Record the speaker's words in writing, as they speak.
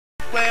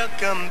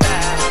Welcome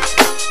back.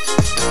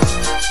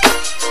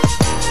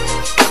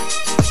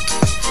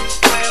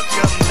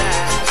 Welcome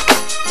back.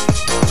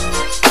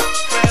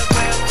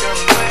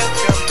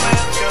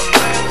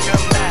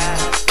 Welcome back.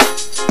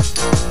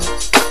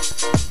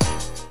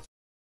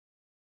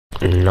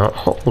 No,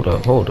 hold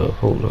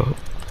up.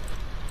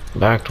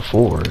 Back to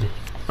forward.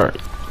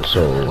 Alright,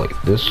 so like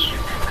this.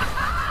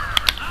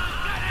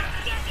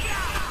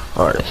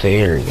 Alright, so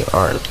here we go.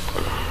 Alright,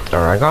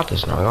 I got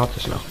this now.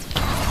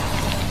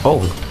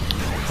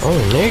 Oh,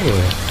 nigga.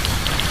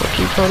 What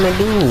you trying to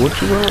do? What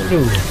you gonna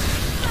do?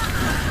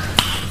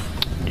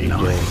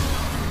 DJ.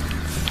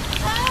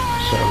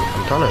 So,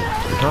 I'm trying to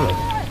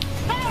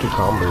do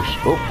combos.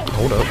 Oh,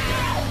 hold up.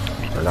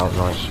 That was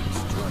nice.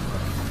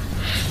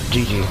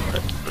 GG.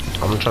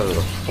 I'm gonna try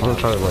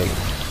to like,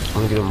 I'm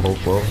gonna get them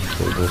both low.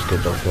 So we just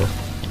get up there.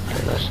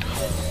 Very nice.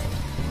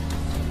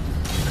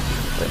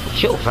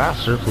 Kill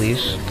faster,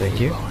 please. Thank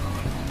you.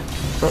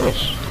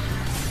 Nice.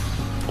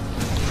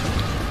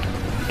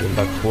 Get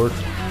back forward.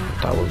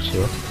 That works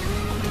here.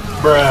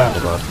 Bruh.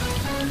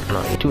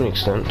 No, to an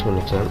extent.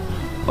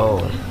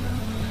 Oh,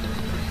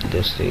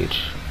 this stage.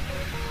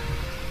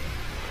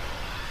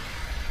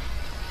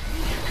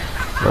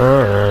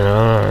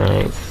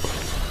 Alright.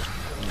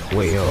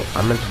 Wait, yo,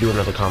 I meant to do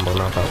another combo,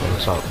 not that one.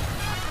 Stop.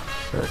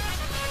 Alright.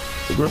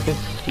 Griffith,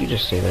 you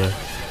just stay there.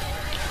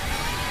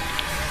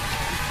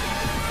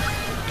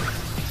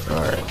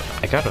 Alright,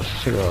 I gotta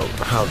figure out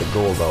how to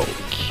go about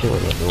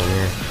killing everyone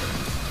here.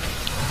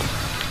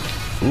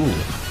 Ooh.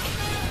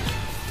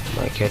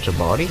 Might catch a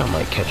body. I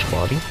might catch a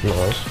body.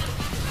 Nice.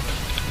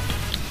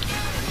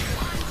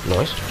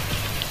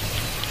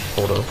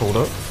 Hold up.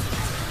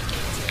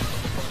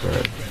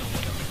 Alright.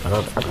 I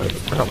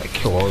gotta like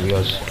kill all of you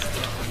guys.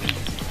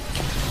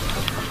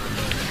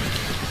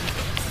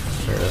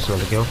 Alright, that's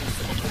another kill.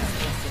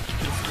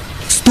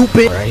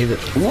 Stupid. Alright, he's it.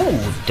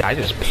 Ooh, did I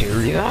just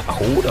parry that?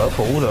 Hold up.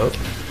 Oh, no.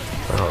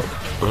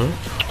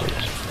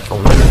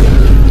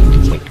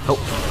 Wait, oh.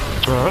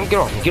 Get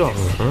off me.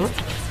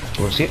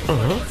 You wanna see it?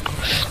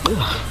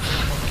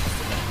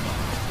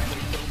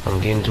 I'm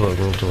getting to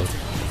it.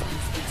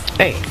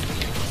 Hey,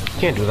 you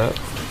can't do that.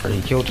 Or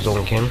he killed his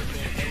own kin.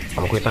 I'm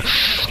gonna quit that.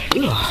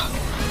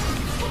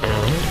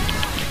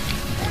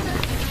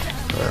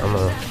 Alright, I'm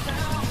gonna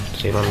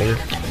save my meter.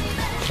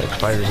 Like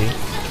Spider Z.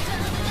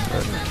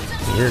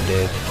 You're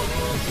dead.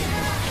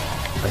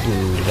 I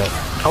didn't do that.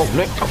 Oh,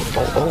 Nick.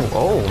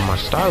 Oh, my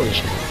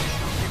stylish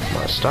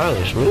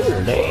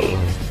meter. Dang.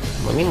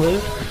 Let me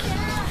live.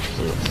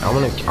 I'm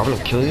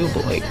gonna kill you,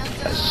 but like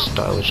as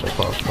stylish as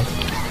possible.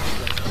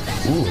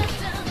 Ooh.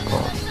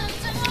 Oh.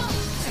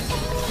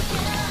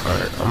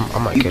 Alright, I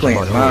might you catch playing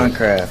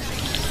Minecraft.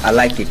 I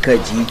like it,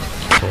 cut G.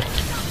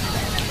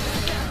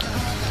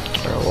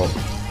 Alright, well,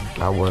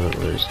 I wasn't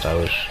really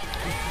stylish.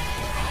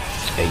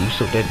 Hey, you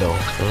still dead though.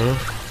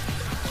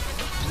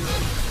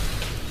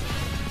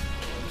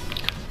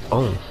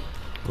 Oh,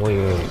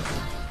 wait.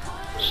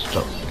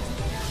 Stop.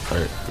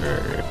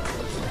 Alright.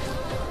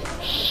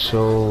 So,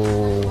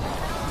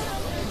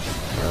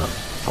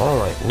 all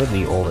like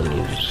literally all I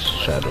need is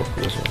shadow for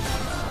this one.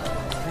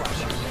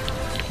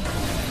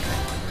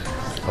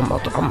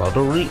 I'm about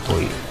to reap.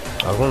 Wait,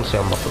 I was gonna say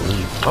I'm about to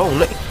reap. Oh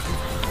no.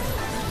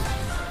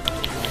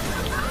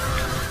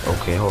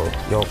 Okay, hold up.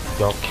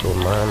 Y'all killed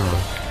mine.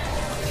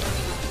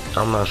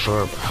 I'm not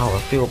sure how I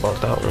feel about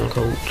that one,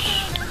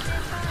 coach.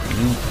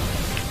 You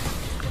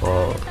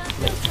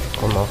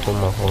hold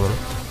on.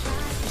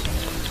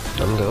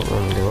 Let me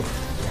go.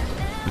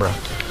 Bruh.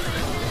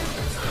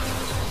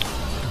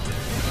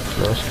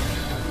 Nice.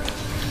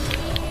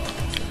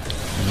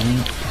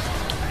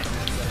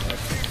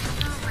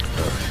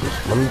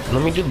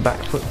 Let me do the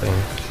back foot thing.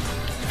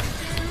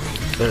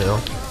 There you go.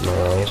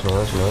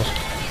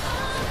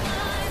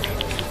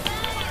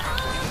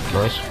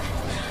 Nice.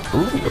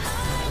 Ooh.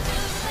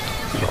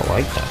 I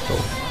like that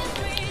though.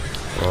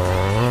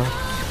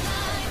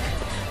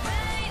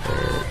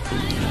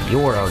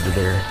 You're out of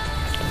there.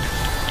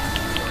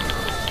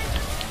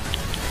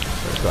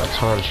 Got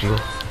taunt you.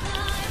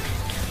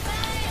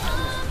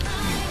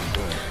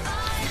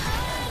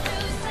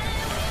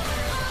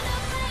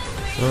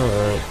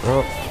 Alright,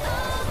 well.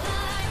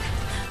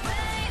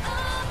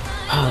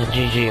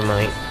 GG,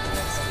 mate.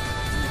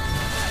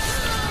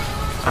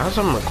 As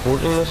I'm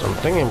recording this, I'm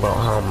thinking about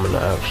how I'm gonna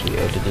actually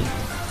edit it.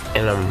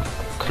 And I'm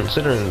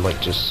considering,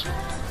 like, just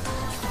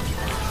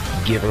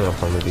giving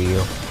up on the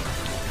video.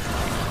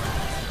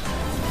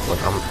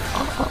 Like,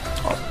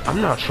 I'm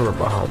not sure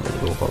about how I'm gonna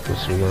go about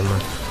this video,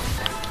 man.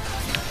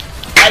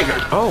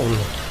 Oh,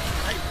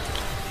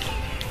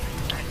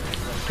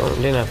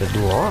 didn't have to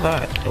do all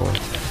that though.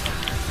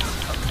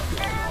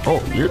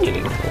 Oh, you're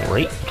getting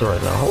raped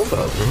right now. Hold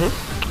up.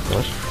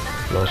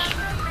 Nice.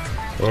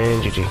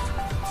 And GG.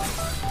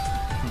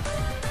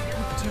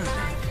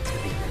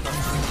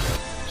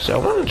 So I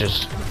wanna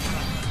just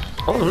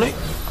I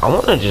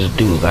wanna just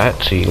do that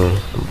to you,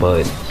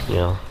 but you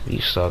know,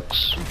 he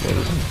sucks.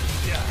 And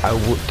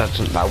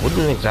that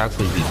wouldn't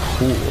exactly be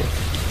cool.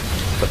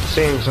 But at the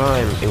same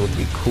time, it would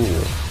be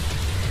cool.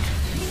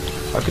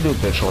 I could do a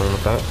bitch one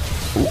with that.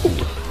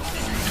 Ooh.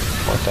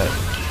 What that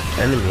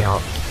enemy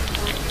hop.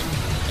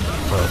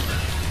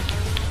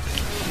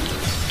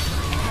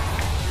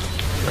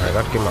 I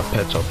gotta get my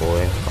pets up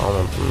away. I don't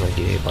want them to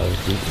get hit by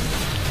this dude.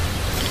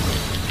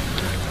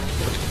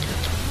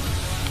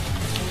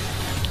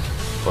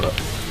 What up?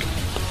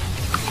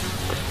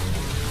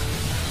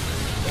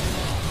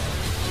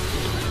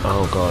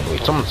 Oh god,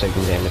 wait, someone's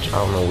taking damage. I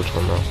don't know which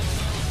one though.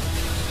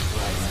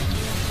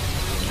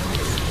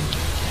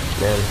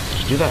 Man,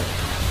 just do that.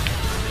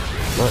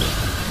 Nice.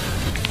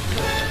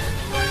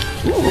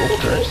 Ooh,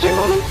 okay, stay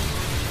on him.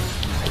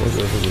 We're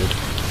good, we're good.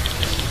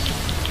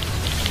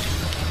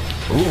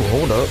 Ooh,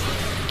 hold up.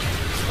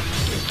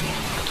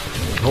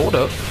 Hold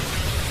up.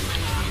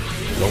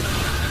 Nope.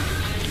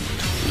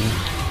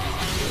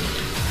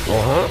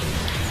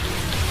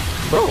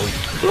 Bro, you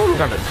don't even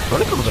gotta,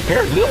 when it comes to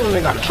parents, you don't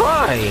even gotta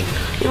try.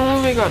 You don't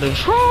even gotta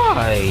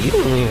try. You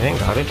don't even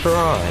gotta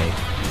try.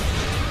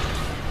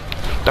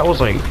 That was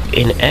like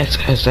in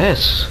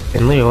XSS.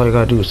 And literally all you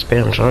gotta do is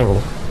spam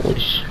triangle.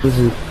 Which is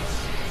it?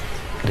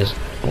 This,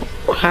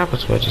 what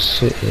happens if I just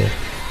sit here?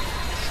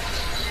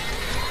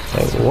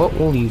 Like, what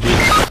will you do?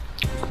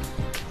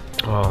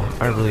 Oh,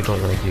 I really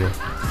don't like you.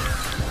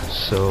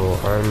 So,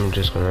 I'm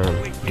just gonna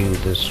do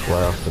this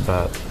right off the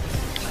bat.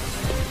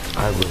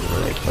 I really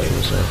don't like fighting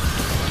this out.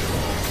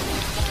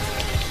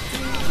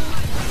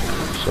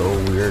 So,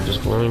 we're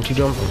just going to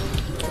jump him.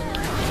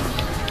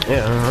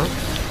 Yeah,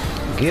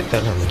 get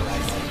that on me.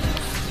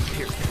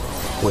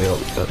 Wait,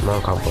 that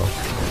non-combo.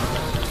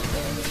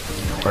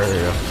 Right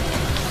there.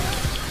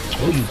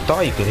 Oh, you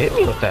thought you could hit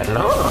me with that?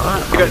 No, I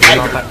got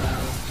that.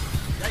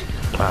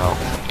 Wow.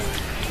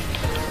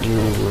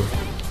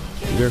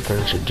 Your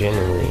turn should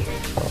generally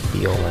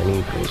be all I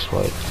need for this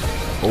fight.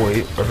 Oh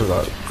wait, I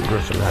forgot.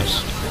 Griffin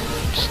has,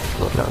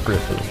 well, not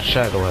Griffin,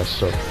 Shadow has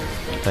stuff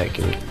that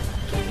can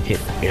hit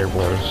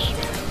airbornes.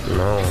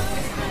 No.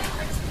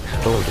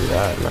 Don't do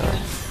that, man.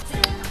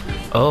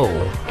 Oh.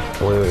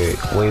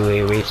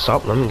 Wait,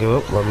 stop. Let me go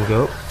up,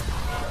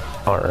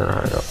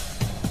 Alright.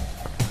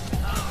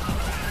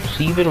 So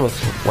even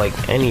with, like,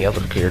 any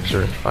other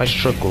character, I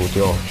struggle with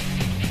y'all.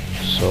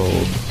 So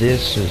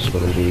this is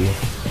gonna be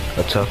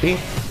a toughie.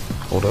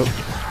 Hold up.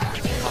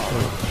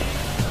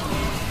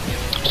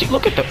 See,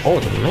 look at the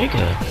the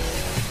mega.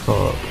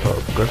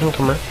 Griffin,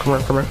 come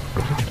here.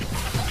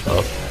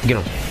 Get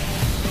him.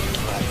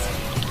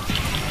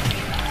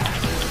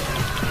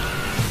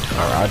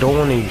 Alright, I don't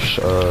want to use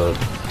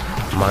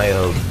my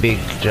big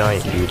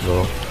giant dude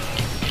though.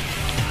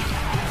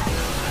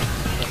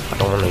 I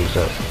don't want to use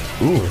that.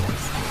 Ooh.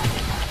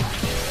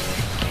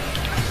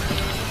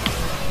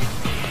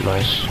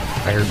 Nice.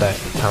 I heard that.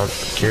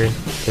 Carry.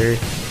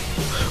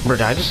 Bro,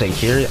 did I just say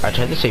carry? I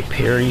tried to say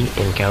parry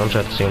and counter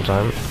at the same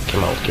time.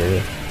 Came out with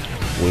carry.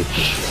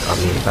 Which, I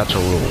mean, that's a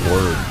real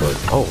word, but...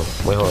 Oh,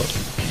 wait, hold up.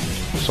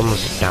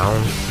 Someone's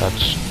down.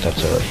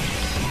 That's a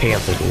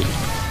panther, dude.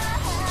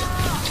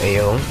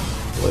 Ayo.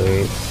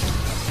 Wait.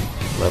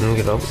 Let him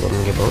get up.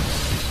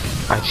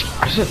 I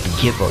said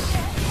give up.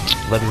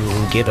 Let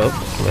him get up.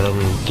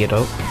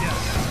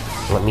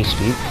 Let me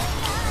speak.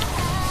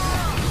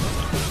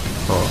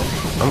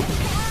 Oh,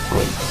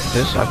 wait,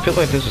 this, I feel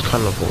like this is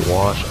kind of a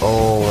wash.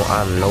 Oh,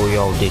 I know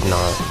y'all did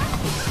not.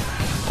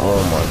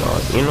 Oh my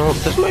god. You know,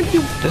 this might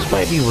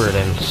be where it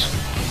ends.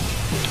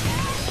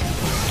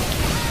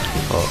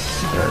 Oh,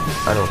 there.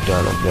 I don't do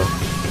it.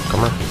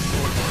 Come on.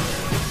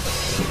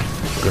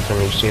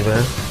 Griffin, you stay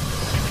there.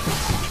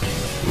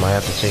 Might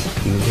have to take a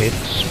few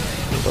hits,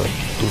 but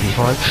you'll be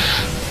fine.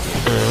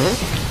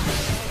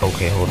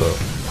 Okay, hold up.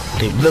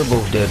 They're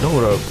both dead.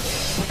 Hold up.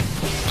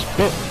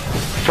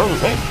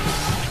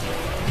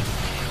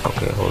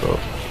 Okay, hold up.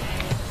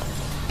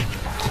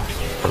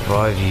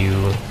 Revive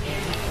you.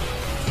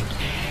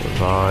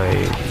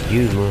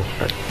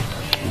 Right.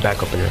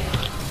 Back up in here.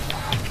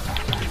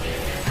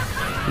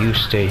 You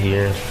stay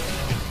here.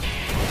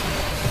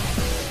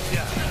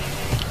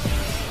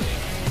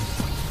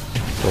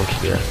 Don't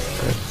here.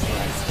 Right.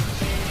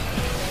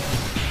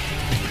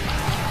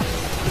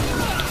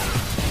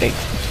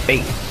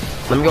 Hey.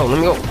 Let me go.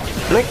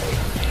 Nick.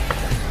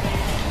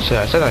 So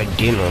I said I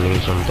didn't want to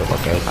use them, but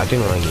like I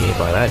didn't want to get hit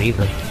by that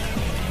either.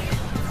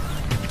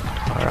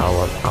 Alright,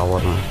 I'll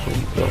let him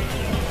go.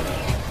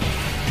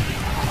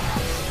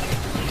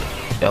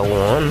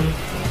 L1.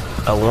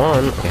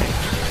 Okay.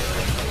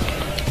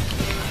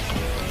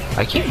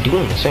 I keep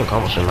doing the same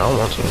combo, so I don't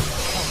want to.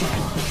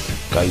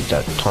 Gotta use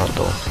that taunt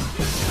though.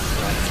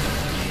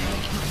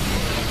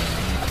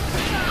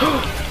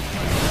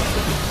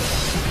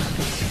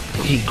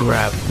 He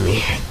grabbed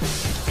me.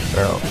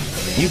 Girl,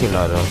 you can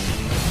not know.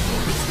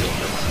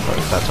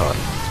 Right, that's hard.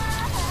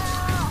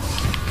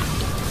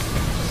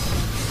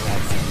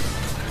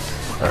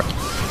 Alright.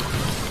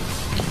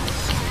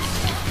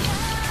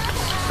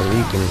 So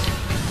you can...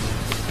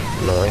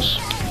 Nice.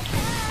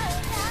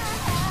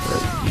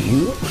 Right, you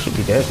should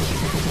be dead.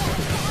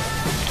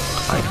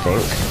 I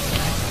think.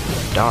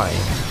 Die.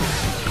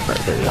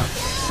 Right, there you go.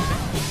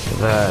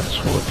 That's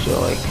what you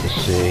like to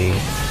see.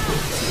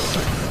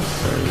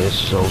 And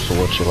this is also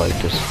what you like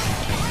this.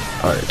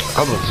 Alright, I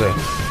was gonna say.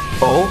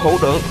 Oh,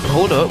 hold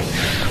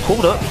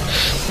up.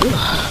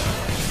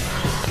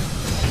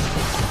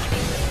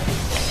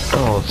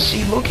 Oh,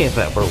 see, look at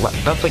that, bro.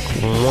 That's like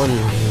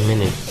 1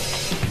 minute.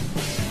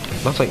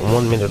 That's like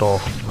 1 minute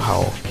off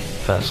how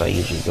fast I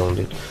usually go,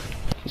 dude.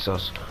 He's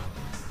sus.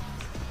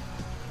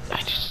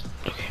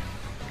 Okay.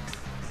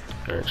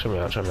 Alright, check me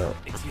out.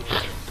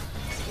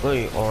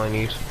 Really, all I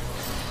need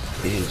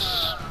is...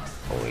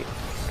 Oh, wait.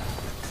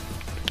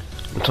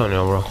 I'm telling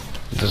you, bro.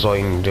 This is all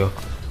you need to do.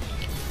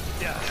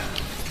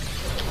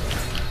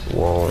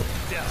 Whoa.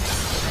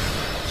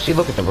 See,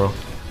 look at that, bro.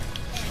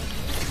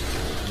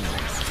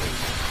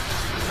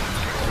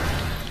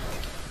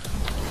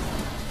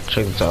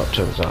 Check this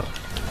out.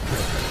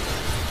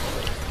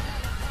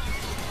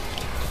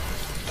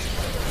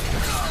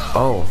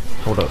 Oh,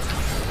 hold up.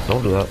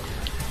 Don't do that.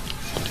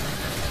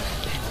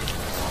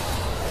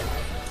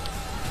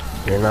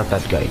 You're not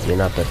that guy.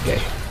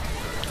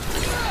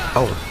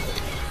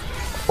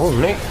 Oh,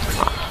 Nick.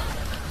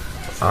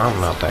 I'm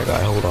not that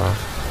guy. Hold on.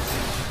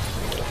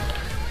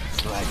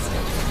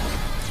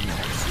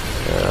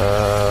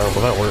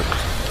 Will that work?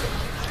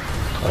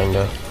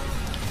 Kinda.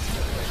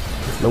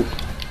 Nope.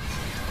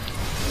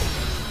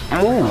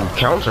 Ooh,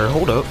 counter.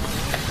 Hold up.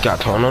 Got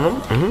taunt on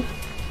him.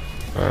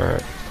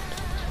 Alright.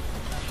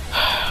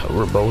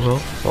 Rebozo.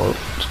 Oh,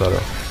 just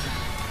gotta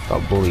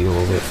bully a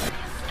little bit.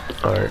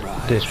 Alright,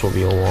 this will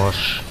be a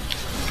wash.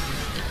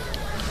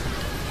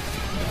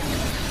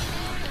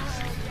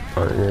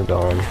 Alright, you're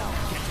gone.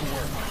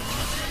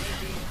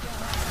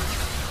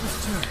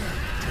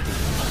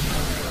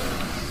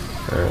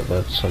 Alright,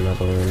 that's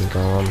another one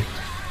gone.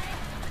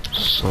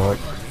 Slut.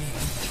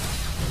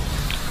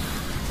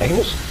 I can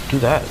just do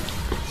that.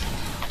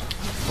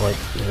 Like,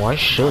 why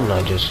shouldn't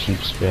I just keep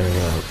spamming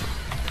out?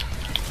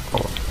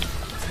 Oh.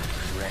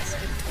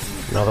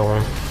 Another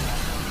one.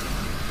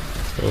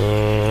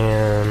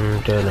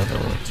 And another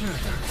one.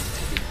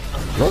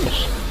 Nice.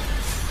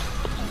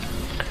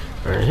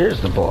 Alright,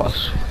 here's the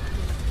boss.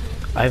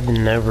 I've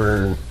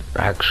never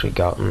actually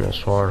gotten this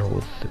far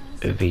with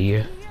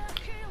V,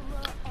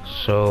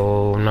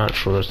 so I'm not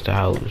sure as to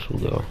how this will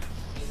go.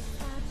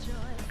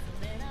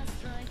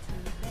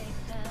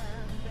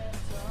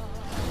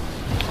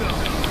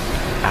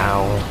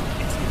 Ow.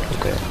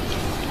 Okay.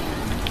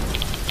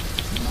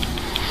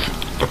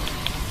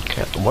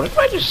 Okay. What if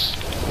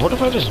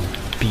I just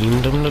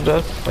beamed him to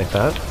death like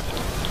that?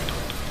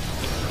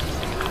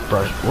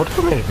 Bro, what if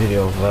I made a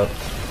video of that?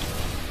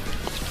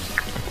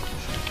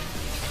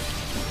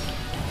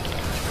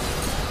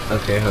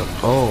 Okay,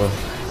 oh,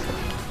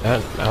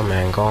 that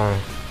man gone.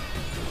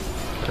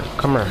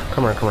 Come here.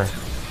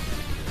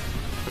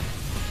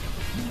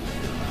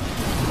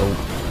 Nope.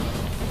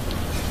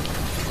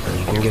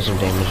 You can get some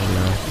damage in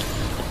now.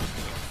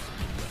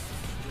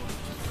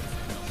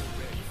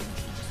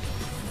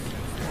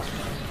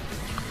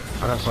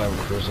 I got slime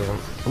Kuze.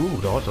 Ooh,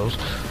 those.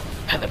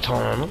 Had the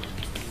taunt on them.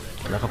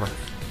 Now come on.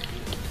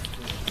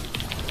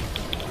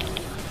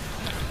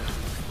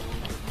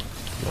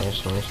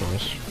 Nice.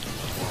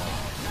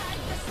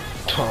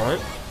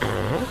 Taunt.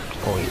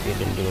 Oh, it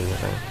didn't do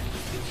anything.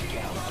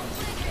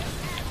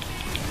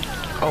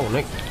 Oh,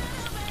 Nick.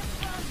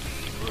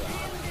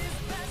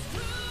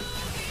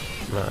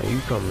 Nah, you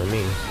come to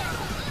me.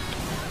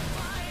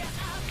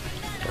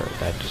 Alright,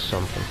 that does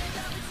something.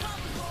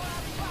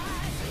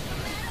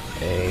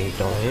 Hey,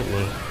 don't hit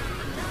me.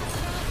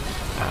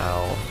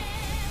 Ow.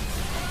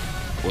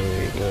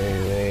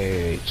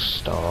 Wait.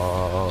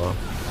 Stop.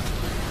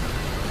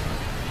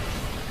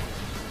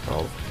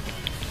 Oh.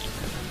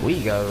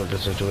 We got out of the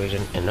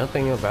situation, and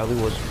nothing of value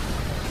was...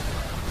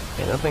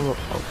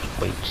 oh,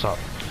 wait, stop.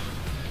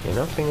 And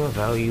nothing of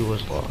value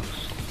was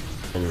lost.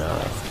 And,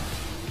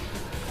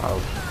 oh,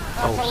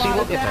 see,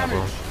 look at that,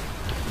 bro.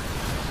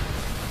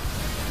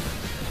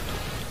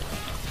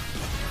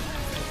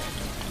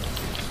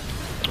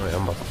 Alright,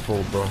 I'm about to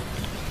fold, bro.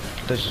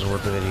 This is where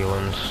the video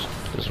ends.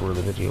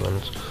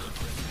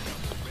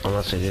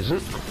 Unless it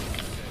isn't.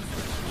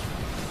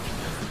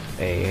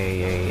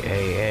 Hey.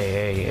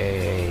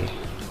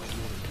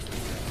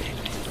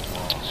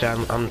 See,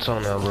 I'm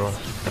telling you, bro.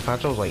 If I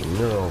chose like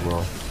Neuro,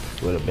 bro,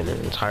 it would have been an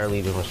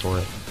entirely different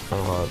story.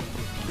 Oh god.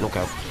 No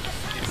cap.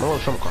 No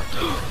Trump card.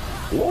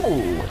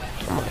 Whoa!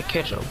 I might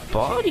catch a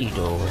body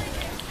though.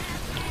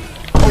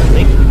 Oh,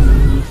 Nick.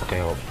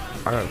 Okay, well,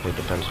 I gotta play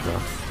defensive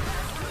now.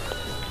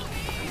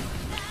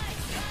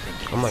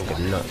 I might get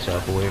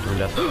nutsack away from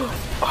that.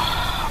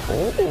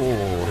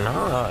 Oh,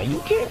 nah,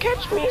 you can't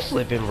catch me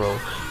slipping, bro.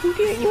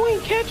 You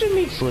ain't catching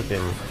me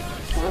slipping.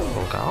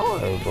 Oh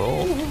god,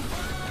 bro.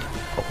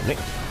 Oh, Nick.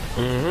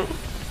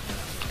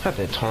 Have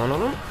that taunt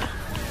on him.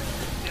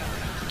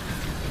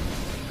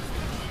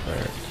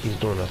 Alright, he's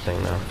doing a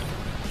thing now.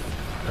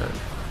 Alright.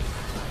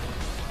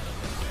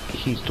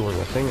 He's doing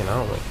a thing and I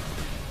don't know.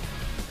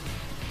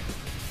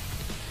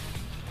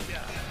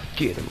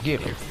 Get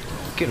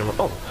him.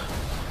 Oh.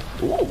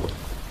 Ooh.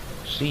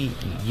 See,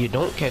 you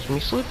don't catch me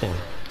slipping.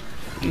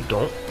 You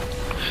don't.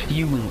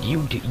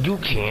 You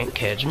can't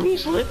catch me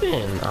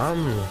slipping.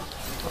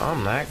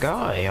 I'm that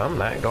guy. I'm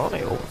that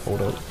guy. Oh,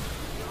 hold up.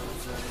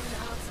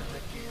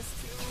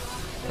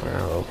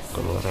 Well,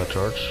 gonna let that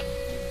charge.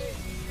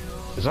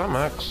 Is that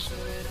max?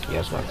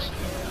 Yes, max.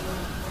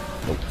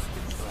 Nope.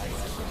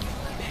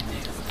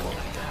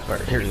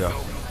 Alright, here we go.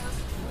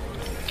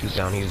 He's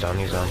down, he's down,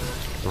 he's down.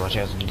 This is my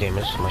chance to do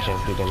damage. This is my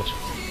chance to do damage.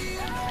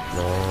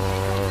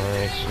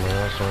 Nice,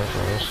 nice, nice,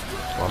 nice.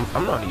 Well,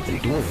 I'm not even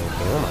doing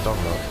anything. What am I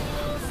talking about?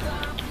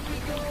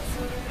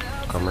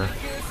 Come here.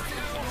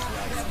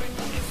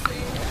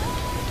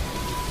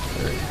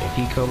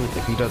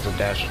 If he does a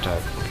dash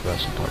attack,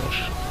 that's a punish.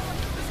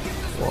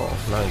 Well,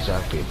 not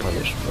exactly a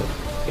punish, but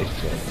it's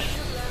damage.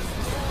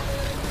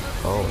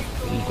 Oh,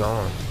 he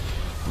gone.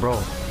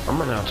 Bro, I'm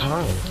running out of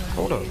time.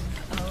 Hold up.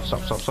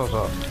 Stop, stop, stop,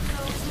 stop.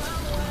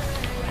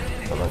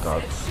 Oh my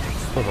god.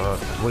 Oh my god.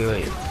 Wait,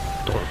 wait.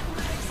 Don't.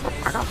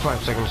 I got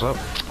 5 seconds up.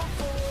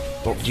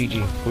 Oh,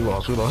 GG. We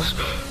lost, we lost.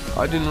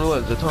 I didn't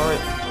realize the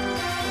time.